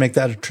 We'll just make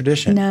that a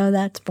tradition. No,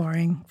 that's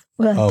boring.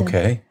 We'll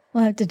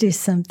have to do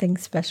something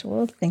special.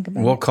 We'll think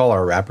about it. We'll call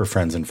our rapper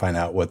friends and find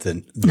out what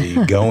the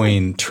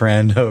going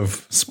trend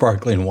of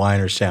sparkling wine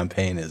or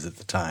champagne is at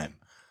the time.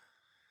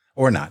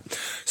 Or not.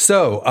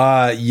 So,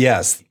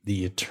 yes,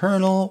 the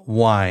eternal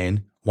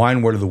wine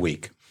word of the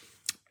week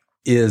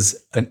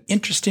is an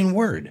interesting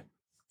word.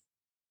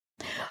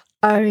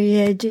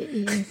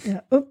 R-E-A-G-E.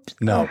 Oops.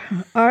 No.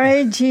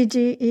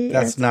 R-A-G-G-E.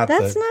 That's not.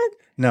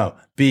 No.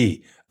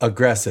 B,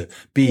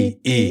 aggressive.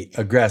 B-E,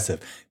 aggressive.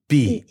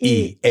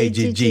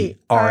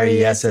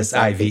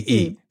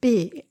 B-E-A-G-G-R-E-S-S-I-V-E.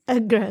 B,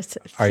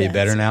 aggressive. Are you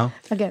better now?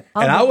 Okay.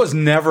 I was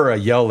never a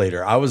yell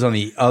leader. I was on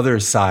the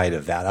other side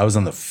of that. I was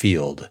on the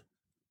field.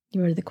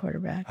 You were the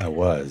quarterback. I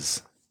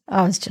was.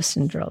 I was just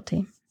in drill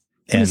team.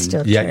 And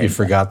yet you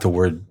forgot the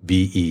word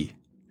B-E.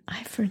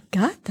 I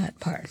forgot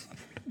that part.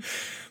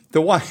 The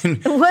wine.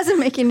 It wasn't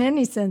making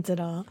any sense at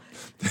all.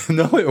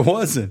 No, it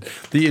wasn't.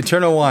 The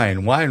eternal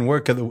wine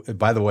work of the.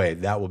 By the way,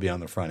 that will be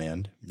on the front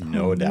end,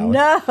 no doubt.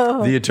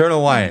 No. The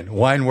eternal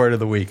wine word of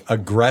the week,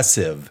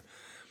 aggressive.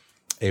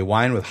 A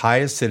wine with high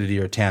acidity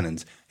or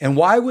tannins. And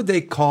why would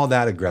they call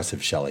that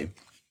aggressive, Shelley?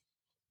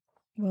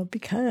 Well,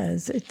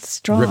 because it's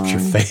strong. Ripped your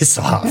face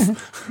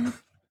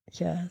off.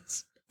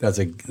 Yes. That's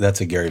a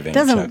Gary Vaynerchuk. It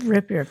doesn't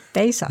rip your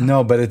face off.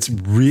 No, but it's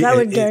really. Is that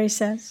what Gary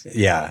says?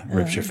 Yeah,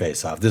 rips your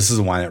face off. This is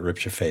the wine that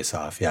rips your face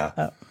off. Yeah.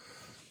 Oh.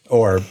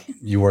 Or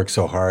you work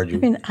so hard. I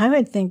mean, I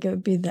would think it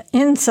would be the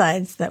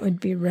insides that would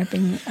be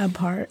ripping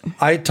apart.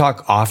 I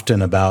talk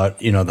often about,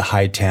 the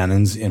high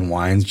tannins in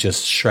wines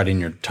just shredding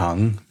your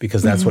tongue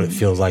because that's what it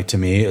feels like to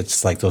me.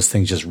 It's like those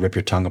things just rip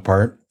your tongue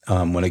apart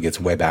when it gets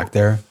way back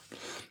there.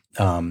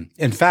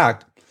 In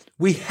fact,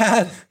 we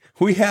had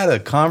a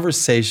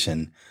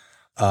conversation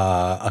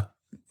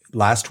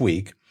last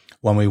week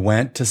when we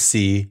went to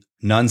see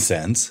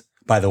Nonsense.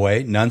 By the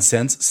way,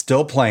 Nonsense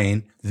still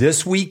playing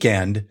this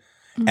weekend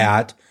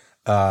at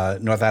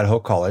North Idaho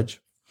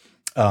College.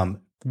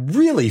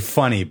 Really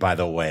funny, by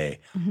the way.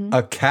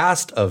 A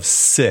cast of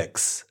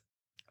 6.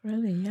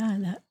 Really?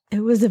 Yeah. It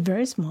was a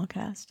very small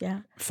cast. Yeah.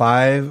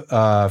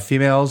 5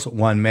 females,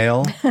 1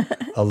 male.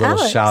 A little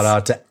shout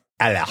out to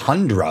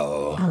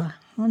Alejandro.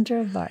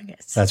 Alejandro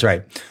Vargas. That's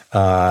right.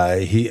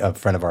 A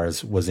friend of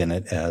ours was in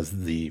it as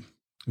the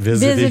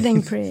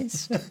visiting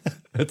priest.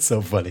 That's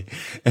so funny.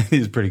 And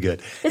he's pretty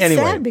good. It's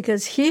sad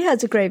because he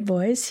has a great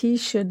voice. He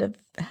should have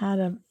had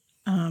a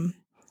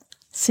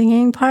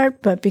singing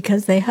part, but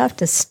because they have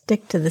to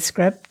stick to the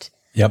script.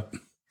 Yep.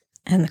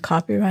 And the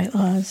copyright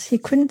laws, he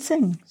couldn't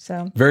sing.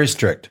 So very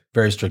strict,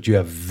 very strict. You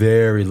have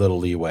very little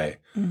leeway.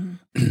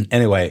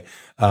 Anyway,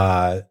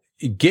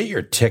 get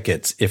your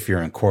tickets if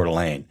you're in Coeur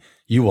d'Alene.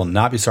 You will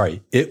not be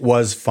sorry. It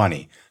was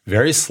funny.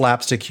 Very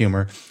slapstick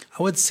humor.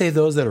 I would say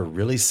those that are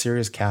really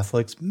serious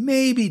Catholics,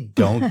 maybe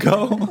don't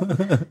go.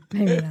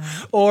 Maybe not.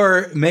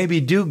 Or maybe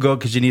do go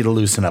because you need to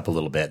loosen up a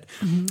little bit.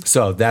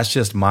 So that's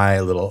just my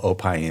little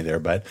opining there.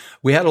 But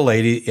we had a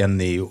lady in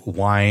the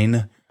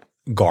wine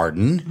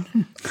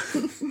garden.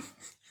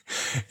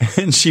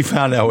 And she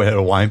found out we had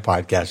a wine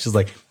podcast. She's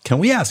like,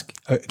 can I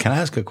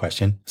ask a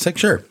question? It's like,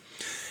 sure.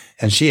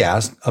 And she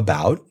asked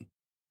about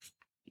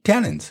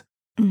tannins.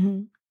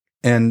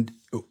 And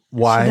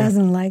why? She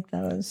doesn't like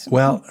those.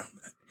 Well,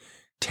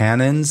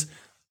 tannins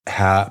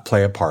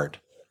play a part.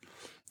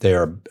 They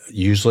are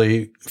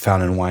usually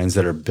found in wines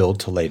that are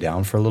built to lay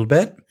down for a little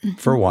bit,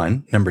 for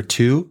one. Number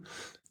 2,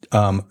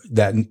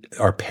 that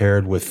are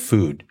paired with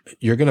food.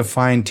 You're going to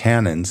find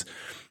tannins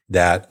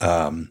that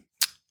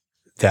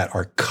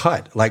are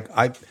cut. Like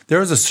there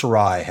was a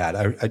Syrah I had.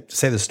 I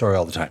say this story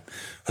all the time.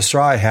 A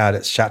Syrah I had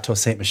at Chateau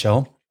Ste.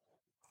 Michelle.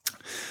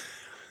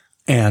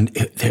 And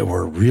they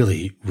were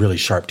really, really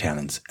sharp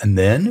tannins. And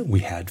then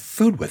we had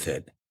food with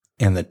it,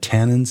 and the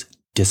tannins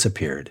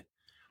disappeared.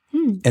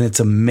 And it's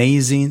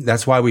amazing.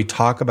 That's why we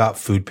talk about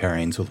food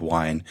pairings with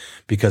wine,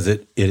 because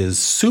it is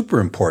super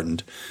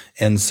important.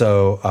 And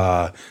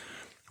so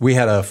we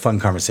had a fun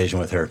conversation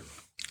with her,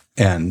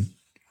 and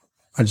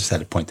I just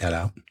had to point that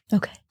out.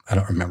 Okay. I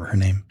don't remember her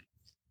name.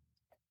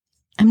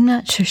 I'm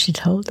not sure she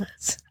told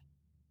us.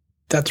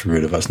 That's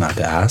rude of us not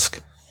to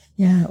ask.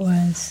 Yeah, it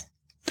was.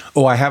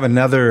 Oh, I have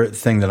another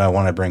thing that I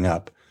want to bring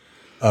up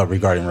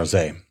regarding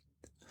rosé.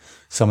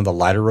 Some of the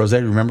lighter rosé.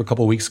 Remember a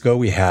couple of weeks ago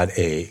we had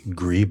a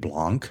Gris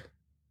Blanc?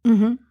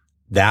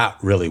 That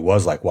really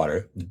was like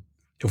water.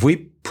 If we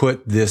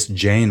put this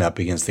Jane up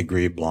against the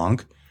Gris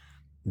Blanc,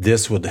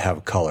 this would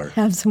have color.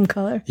 Have some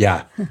color.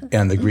 Yeah.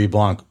 And the Gris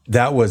Blanc,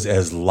 that was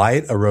as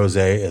light a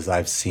rosé as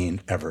I've seen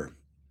ever.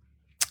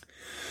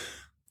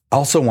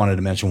 Also wanted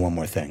to mention one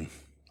more thing.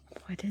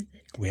 What is it?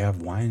 We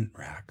have wine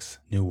racks,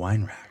 new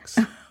wine racks.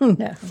 Oh,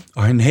 no.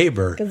 Our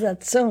neighbor. Because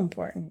that's so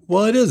important.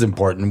 Well, it is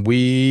important.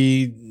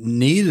 We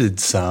needed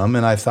some,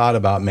 and I thought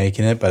about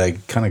making it, but I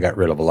kind of got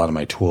rid of a lot of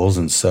my tools.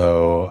 And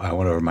so I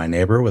went over to my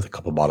neighbor with a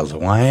couple bottles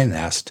of wine and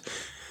asked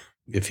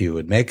if he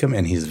would make them,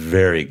 and he's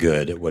very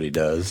good at what he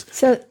does.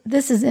 So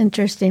this is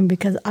interesting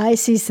because I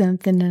see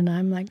something and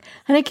I'm like,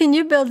 honey, can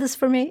you build this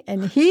for me?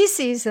 And he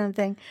sees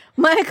something.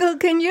 Michael,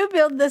 can you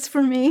build this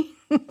for me?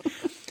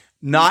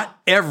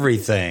 Not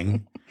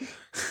everything.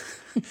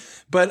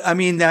 But I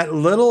mean, that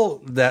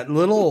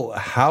little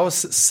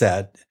house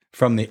set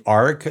from the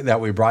Ark that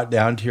we brought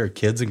down to your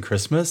kids in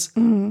Christmas,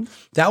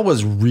 that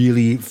was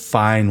really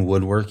fine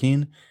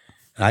woodworking.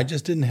 And I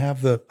just didn't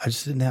have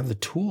the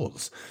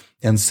tools.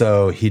 And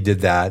so he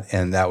did that,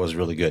 and that was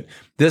really good.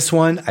 This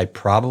one I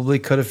probably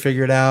could have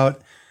figured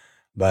out,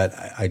 but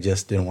I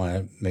just didn't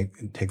want to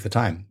take the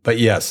time. But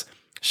yes,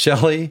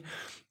 Shelley,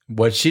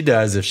 what she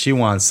does if she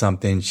wants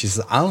something, she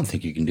says, I don't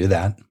think you can do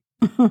that.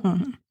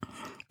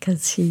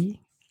 Because he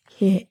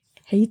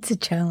hates a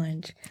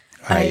challenge.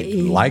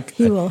 He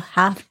will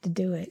have to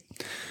do it.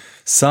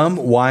 Some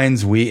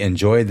wines we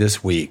enjoyed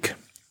this week.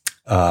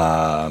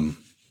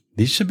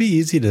 These should be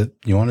easy to.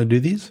 You want to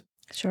do these?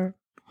 Sure.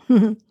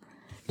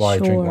 While I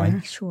drink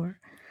wine. Sure.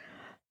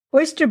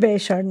 Oyster Bay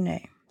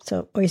Chardonnay.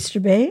 So Oyster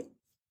Bay,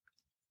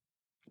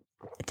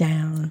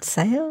 down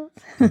south,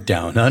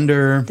 down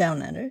under,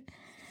 down under.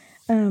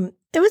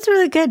 It was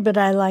really good, but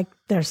I like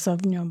their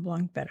Sauvignon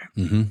Blanc better.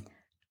 Mm-hmm.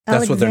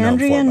 That's what they're known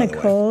for, Alexandria by the way.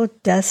 Nicole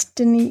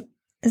Destiny.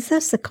 Is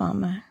this a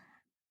comma?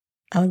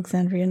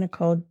 Alexandria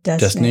Nicole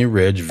Destiny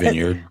Ridge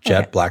Vineyard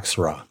Jet Black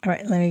Syrah. All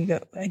right, let me go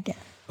again.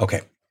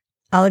 Okay.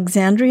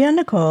 Alexandria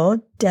Nicole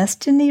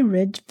Destiny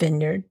Ridge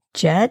Vineyard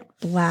Jet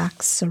Black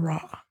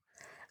Syrah.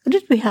 What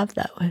did we have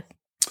that with?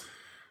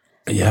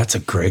 Yeah, that's a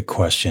great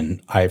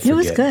question. I forget. It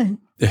was good.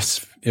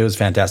 It was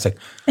fantastic.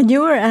 And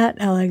you were at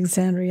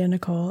Alexandria,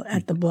 Nicole,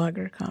 at the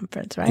Blogger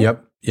Conference, right?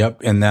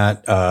 Yep. And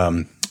that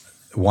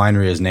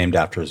winery is named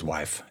after his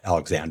wife,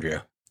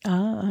 Alexandria.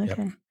 Oh,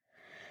 okay. Yep.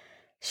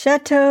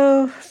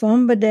 Chateau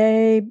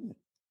Fombade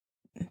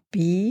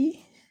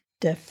B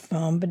de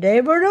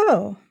Fombade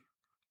Bordeaux.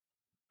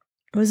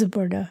 It was a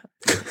Bordeaux.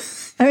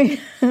 I mean,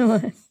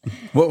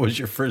 what was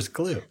your first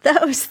clue?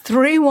 That was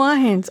 3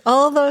 wines.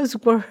 All those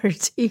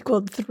words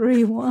equaled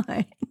 3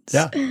 wines.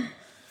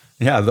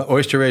 Yeah, the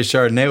Oyster Bay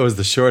Chardonnay was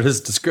the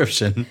shortest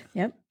description.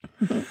 Yep.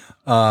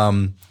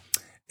 And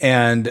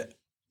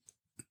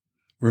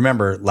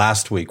remember,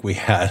 last week we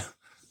had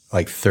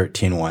like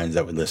 13 wines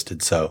that we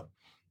listed. So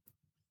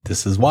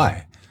this is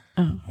why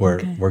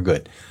we're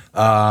good.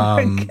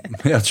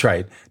 That's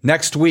right.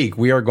 Next week,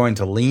 we are going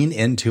to lean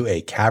into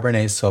a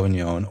Cabernet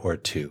Sauvignon or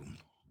 2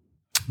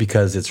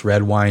 because it's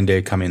Red Wine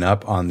Day coming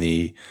up on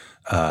the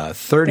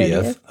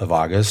 30th of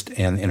August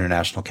and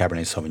International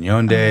Cabernet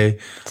Sauvignon Day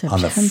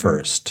on the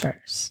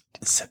 1st.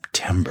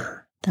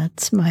 September.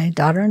 That's my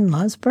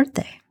daughter-in-law's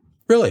birthday.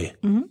 Really?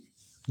 Mm-hmm.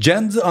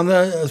 Jen's on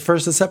the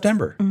 1st of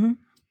September. Mm-hmm.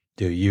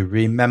 Do you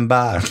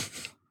remember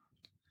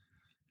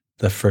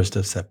the 1st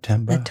of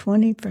September? The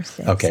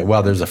 21st. Okay,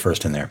 well, there's a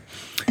first in there.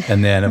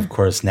 And then, of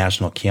course,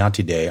 National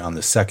Chianti Day on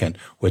the 2nd,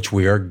 which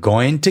we are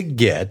going to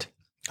get.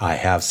 I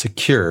have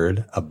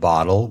secured a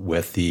bottle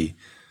with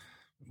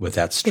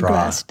that straw. The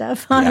glass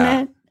stuff on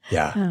it.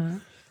 Yeah.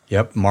 Oh.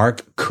 Yep.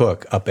 Mark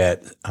Cook up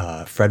at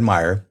Fred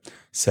Meyer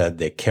said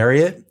they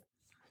carry it.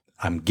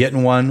 I'm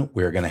getting one.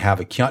 We're going to have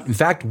a Chianti. In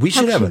fact, we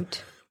should have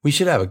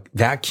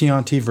that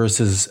Chianti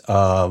versus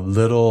a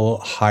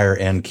little higher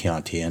end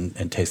Chianti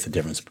and taste the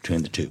difference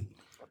between the two.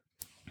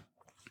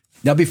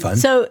 That'll be fun.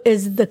 So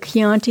is the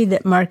Chianti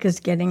that Mark is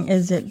getting,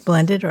 is it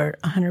blended or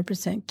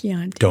 100%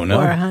 Chianti? Don't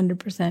know. Or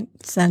 100%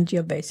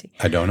 Sangiovese?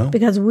 I don't know.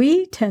 Because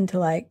we tend to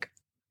like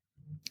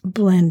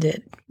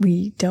blended.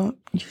 We don't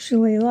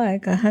usually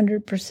like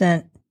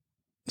 100%.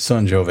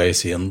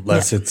 Sangiovese,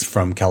 unless it's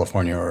from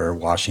California or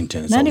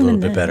Washington. It's a little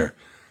bit better.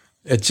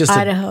 It's just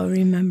Idaho,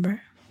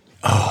 remember?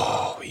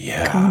 Oh,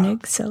 yeah.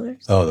 Koenig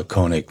Cellars. Oh, the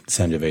Koenig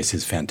Sangiovese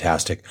is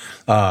fantastic.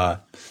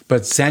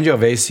 But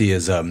Sangiovese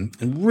is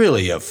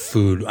really a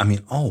food. I mean,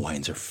 all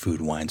wines are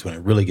food wines when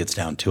it really gets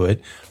down to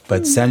it.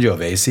 But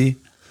Sangiovese,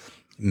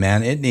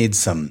 man, it needs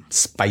some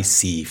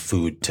spicy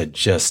food to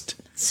just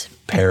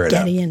pair it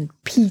up. Spaghetti and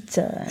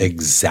pizza.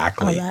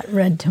 Exactly. All that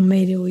red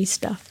tomato-y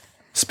stuff.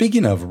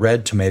 Speaking of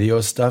red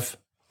tomato stuff.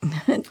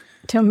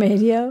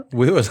 Tomato.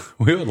 We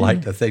would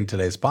like to thank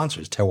today's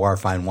sponsors, Terroir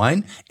Fine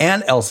Wine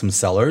and Elsom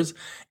Cellars.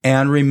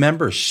 And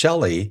remember,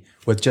 Shelley,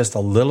 with just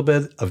a little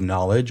bit of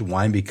knowledge,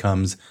 wine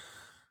becomes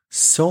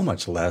so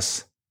much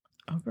less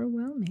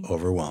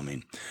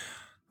overwhelming.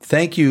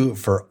 Thank you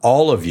for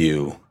all of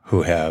you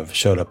who have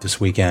showed up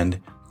this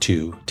weekend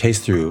to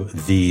taste through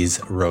these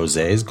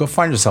rosés. Go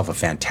find yourself a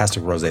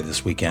fantastic rosé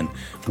this weekend.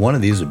 One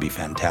of these would be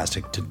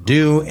fantastic to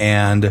do,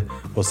 and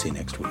we'll see you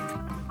next week.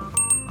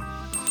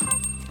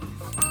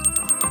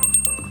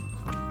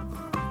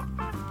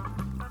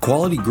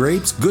 Quality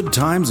grapes, good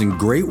times, and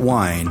great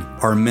wine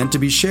are meant to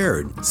be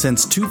shared.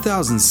 Since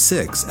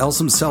 2006,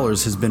 Elsom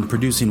Cellars has been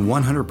producing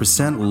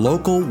 100%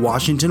 local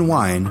Washington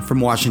wine from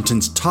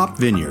Washington's top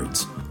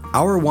vineyards.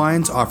 Our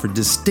wines offer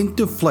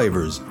distinctive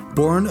flavors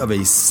born of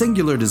a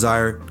singular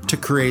desire to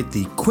create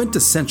the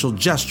quintessential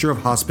gesture of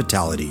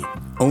hospitality.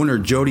 Owner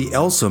Jody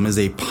Elsom is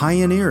a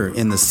pioneer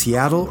in the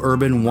Seattle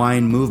urban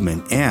wine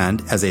movement,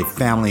 and as a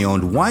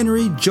family-owned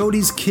winery,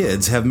 Jody's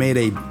kids have made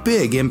a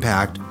big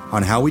impact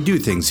on how we do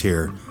things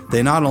here.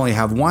 They not only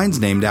have wines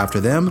named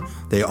after them,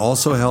 they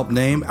also help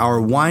name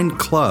our wine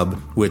club,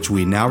 which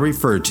we now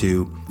refer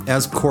to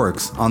as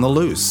Corks on the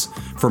Loose.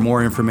 For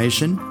more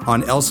information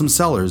on Elsom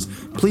Cellars,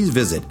 please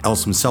visit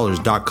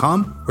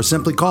elsomcellars.com or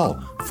simply call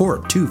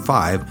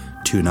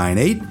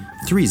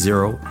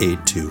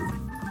 425-298-3082.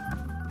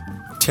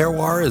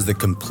 Terroir is the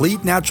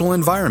complete natural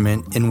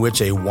environment in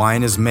which a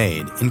wine is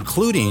made,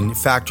 including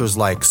factors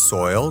like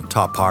soil,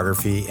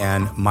 topography,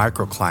 and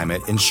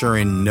microclimate,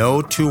 ensuring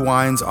no two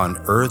wines on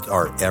earth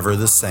are ever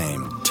the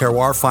same.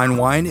 Terroir Fine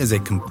Wine is a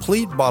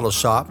complete bottle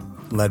shop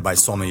led by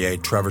sommelier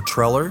Trevor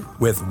Treller,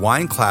 with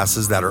wine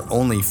classes that are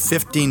only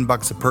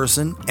 $15 a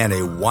person and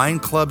a wine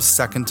club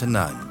second to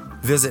none.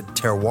 Visit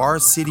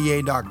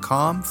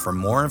terroircda.com for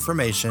more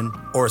information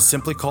or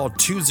simply call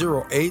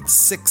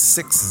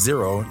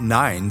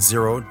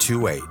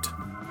 208-660-9028.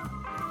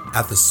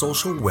 At The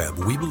Social Web,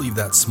 we believe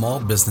that small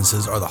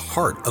businesses are the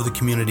heart of the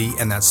community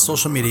and that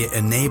social media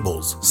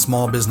enables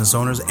small business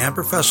owners and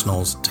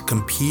professionals to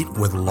compete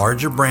with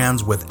larger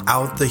brands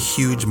without the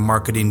huge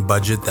marketing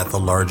budget that the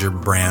larger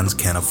brands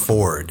can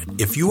afford.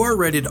 If you are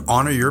ready to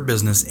honor your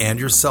business and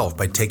yourself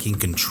by taking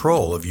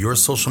control of your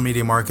social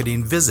media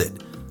marketing, visit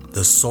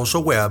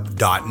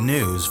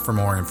thesocialweb.news for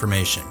more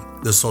information.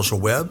 The Social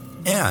Web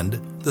and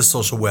the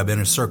Social Web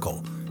Inner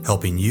Circle,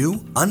 helping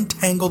you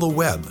untangle the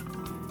web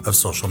of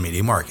social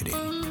media marketing.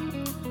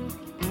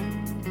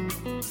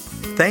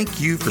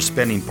 Thank you for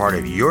spending part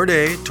of your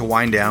day to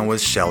wind down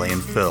with Shelley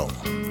and Phil.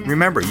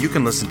 Remember, you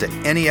can listen to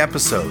any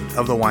episode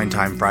of the Wine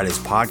Time Fridays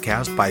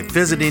podcast by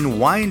visiting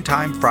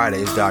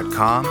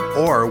winetimefridays.com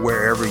or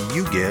wherever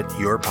you get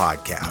your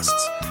podcasts.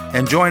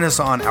 And join us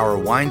on our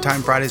Wine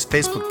Time Fridays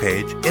Facebook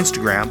page,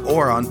 Instagram,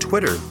 or on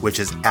Twitter, which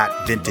is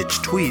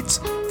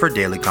 @VintageTweets, for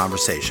daily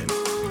conversation.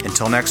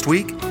 Until next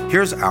week,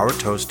 here's our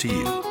toast to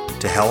you,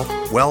 to health,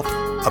 wealth,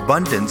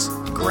 abundance,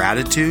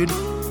 gratitude,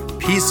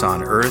 peace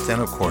on earth,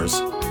 and of course,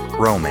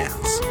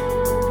 romance.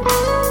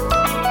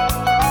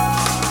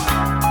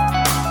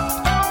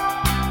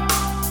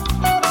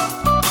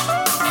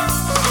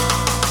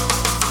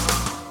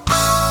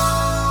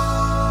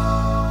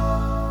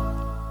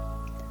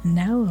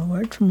 Now a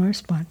word from our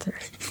sponsor.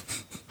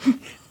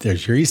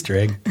 There's your Easter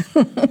egg.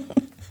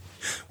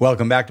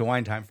 Welcome back to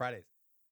Wine Time Fridays.